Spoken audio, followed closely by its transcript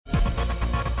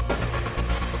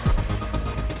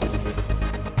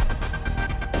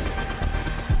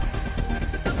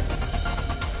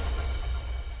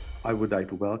I would like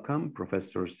to welcome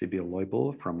Professor Sibylle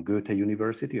Leubel from Goethe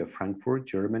University of Frankfurt,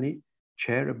 Germany,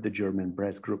 Chair of the German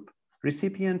Breast Group,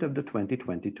 recipient of the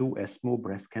 2022 ESMO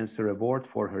Breast Cancer Award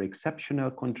for her exceptional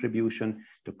contribution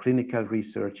to clinical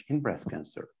research in breast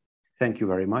cancer. Thank you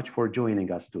very much for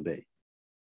joining us today.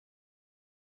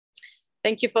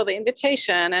 Thank you for the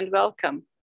invitation and welcome.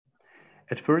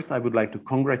 At first, I would like to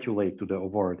congratulate to the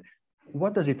award.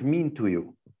 What does it mean to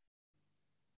you?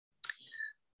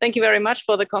 Thank you very much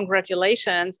for the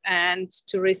congratulations, and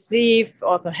to receive,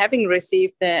 also having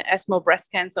received the ESMO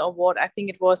Breast Cancer Award. I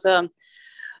think it was a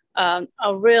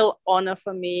real honor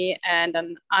for me and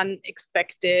an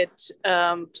unexpected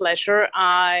pleasure.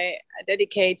 I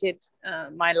dedicated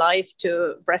my life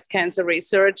to breast cancer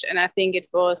research, and I think it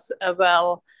was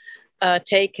well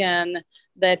taken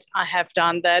that I have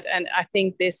done that. And I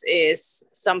think this is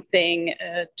something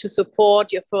to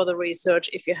support your further research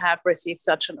if you have received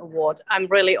such an award. I'm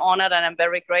really honored, and I'm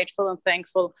very grateful and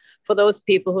thankful for those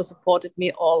people who supported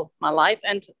me all my life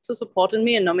and who supported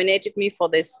me and nominated me for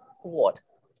this award.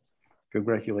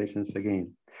 Congratulations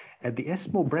again. At the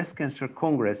ESMO Breast Cancer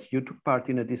Congress, you took part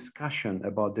in a discussion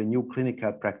about the new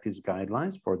clinical practice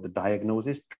guidelines for the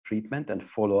diagnosis, treatment, and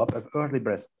follow-up of early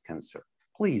breast cancer.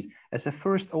 Please, as a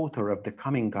first author of the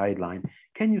coming guideline,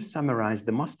 can you summarize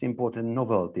the most important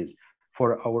novelties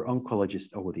for our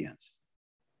oncologist audience?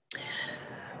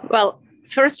 Well,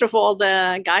 first of all,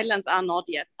 the guidelines are not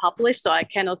yet published, so I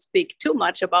cannot speak too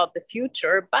much about the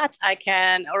future, but I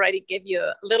can already give you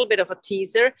a little bit of a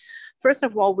teaser. First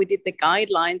of all, we did the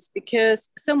guidelines because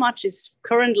so much is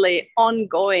currently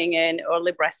ongoing in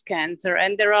early breast cancer,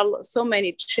 and there are so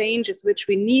many changes which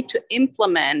we need to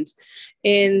implement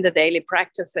in the daily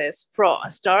practices,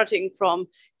 starting from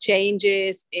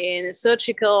changes in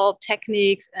surgical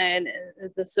techniques and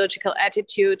the surgical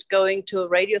attitude, going to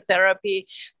radiotherapy,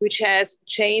 which has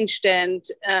changed and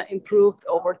improved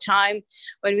over time.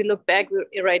 When we look back, we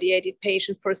irradiated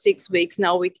patients for 6 weeks.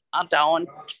 Now we are down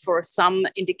for some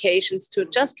indications to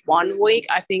just 1 week.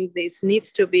 I think this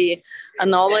needs to be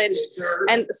acknowledged.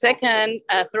 And second,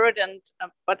 third, and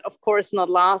but of course not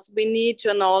last, we need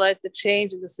to acknowledge the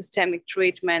change in the systemic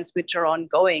treatments which are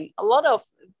ongoing. A lot of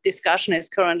discussion is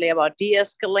currently about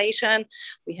de-escalation.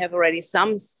 We have already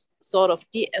some sort of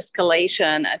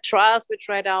de-escalation trials which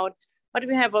read out, but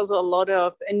we have also a lot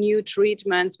of new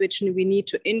treatments which we need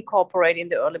to incorporate in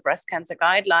the early breast cancer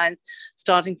guidelines,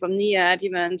 starting from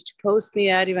neoadjuvant to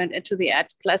post-neoadjuvant and to the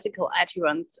classical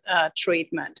adjuvant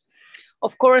treatment.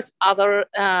 Of course, other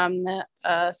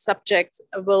subjects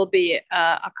will be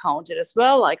accounted as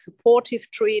well, like supportive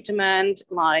treatment,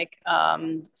 like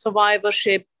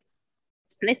survivorship.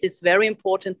 This is very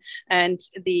important, and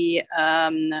the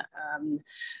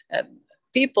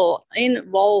people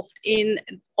involved in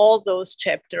all those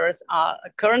chapters are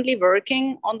currently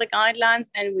working on the guidelines,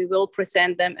 and we will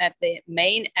present them at the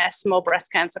main ESMO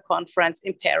Breast Cancer Conference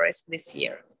in Paris this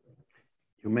year.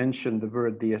 You mentioned the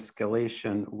word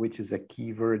de-escalation, which is a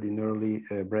key word in early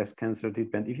breast cancer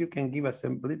treatment. If you can give us a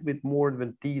little bit more of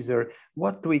a teaser,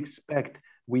 what to expect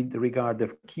with regard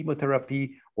to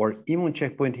chemotherapy or immune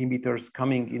checkpoint inhibitors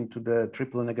coming into the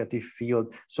triple negative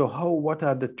field? So what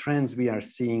are the trends we are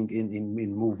seeing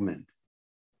in movement?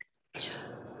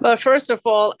 Well, first of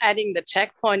all, adding the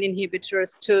checkpoint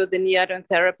inhibitors to the neoadjuvant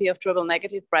therapy of triple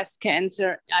negative breast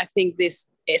cancer, I think this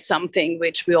is something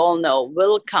which we all know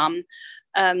will come.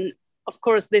 Of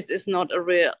course, this is not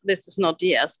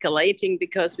de-escalating,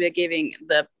 because we are giving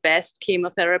the best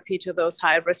chemotherapy to those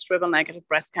high-risk triple-negative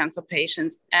breast cancer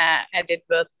patients, added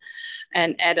with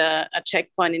and add a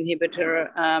checkpoint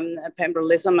inhibitor,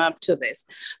 pembrolizumab, to this.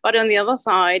 But on the other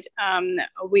side,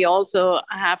 we also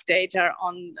have data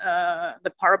on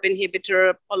the PARP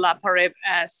inhibitor olaparib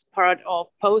as part of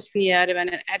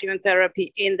post-neoadjuvant and adjuvant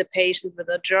therapy in the patients with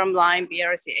a germline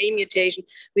BRCA mutation,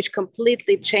 which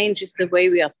completely changes the way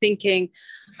we are thinking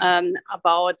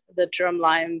about the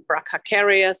germline BRCA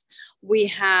carriers. We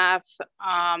have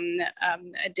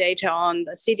data on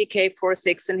the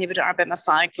CDK4/6 inhibitor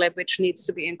abemaciclib, which needs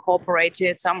to be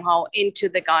incorporated somehow into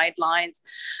the guidelines.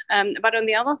 But on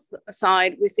the other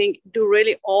side, we think, do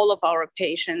really all of our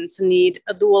patients need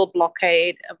a dual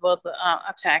blockade with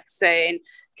a taxane?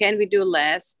 Can we do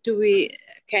less?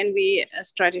 Can we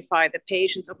stratify the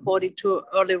patients according to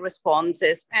early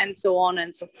responses, and so on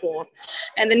and so forth?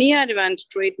 And the neoadjuvant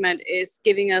treatment is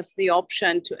giving us the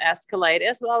option to escalate,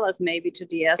 as well as maybe to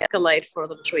de-escalate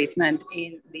further treatment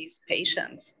in these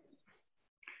patients.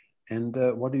 And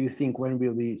what do you think, when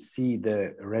will we see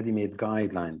the ready-made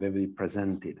guideline, when we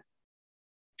present it?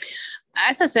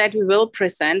 As I said, we will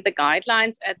present the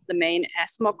guidelines at the main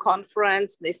ESMO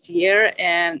conference this year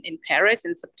in Paris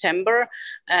in September,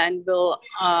 and will,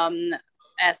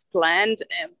 as planned,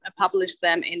 publish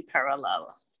them in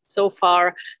parallel. So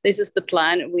far, this is the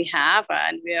plan we have,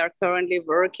 and we are currently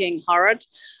working hard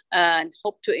and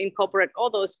hope to incorporate all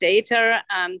those data,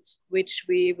 which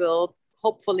we will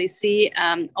hopefully see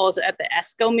also at the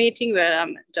ASCO meeting, where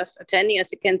I'm just attending,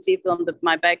 as you can see from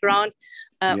my background,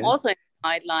 also in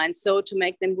guidelines, so to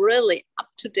make them really up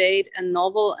to date and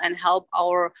novel and help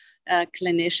our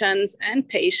clinicians and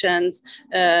patients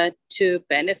to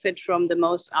benefit from the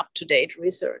most up to date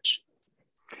research.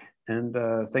 And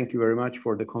thank you very much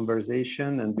for the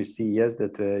conversation. And we see, yes,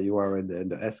 that you are at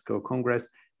the ASCO Congress,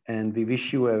 and we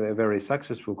wish you a very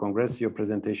successful Congress. Your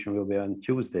presentation will be on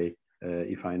Tuesday,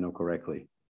 if I know correctly.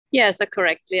 Yes,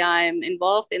 correctly. I'm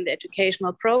involved in the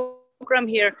educational program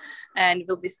here, and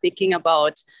we'll be speaking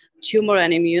about tumor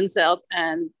and immune cells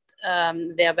and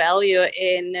their value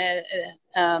in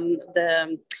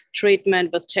the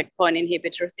treatment with checkpoint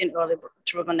inhibitors in early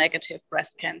triple-negative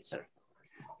breast cancer.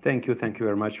 Thank you. Thank you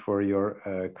very much for your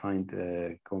kind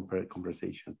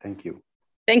conversation. Thank you.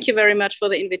 Thank you very much for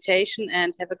the invitation,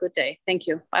 and have a good day. Thank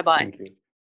you. Bye-bye. Thank you.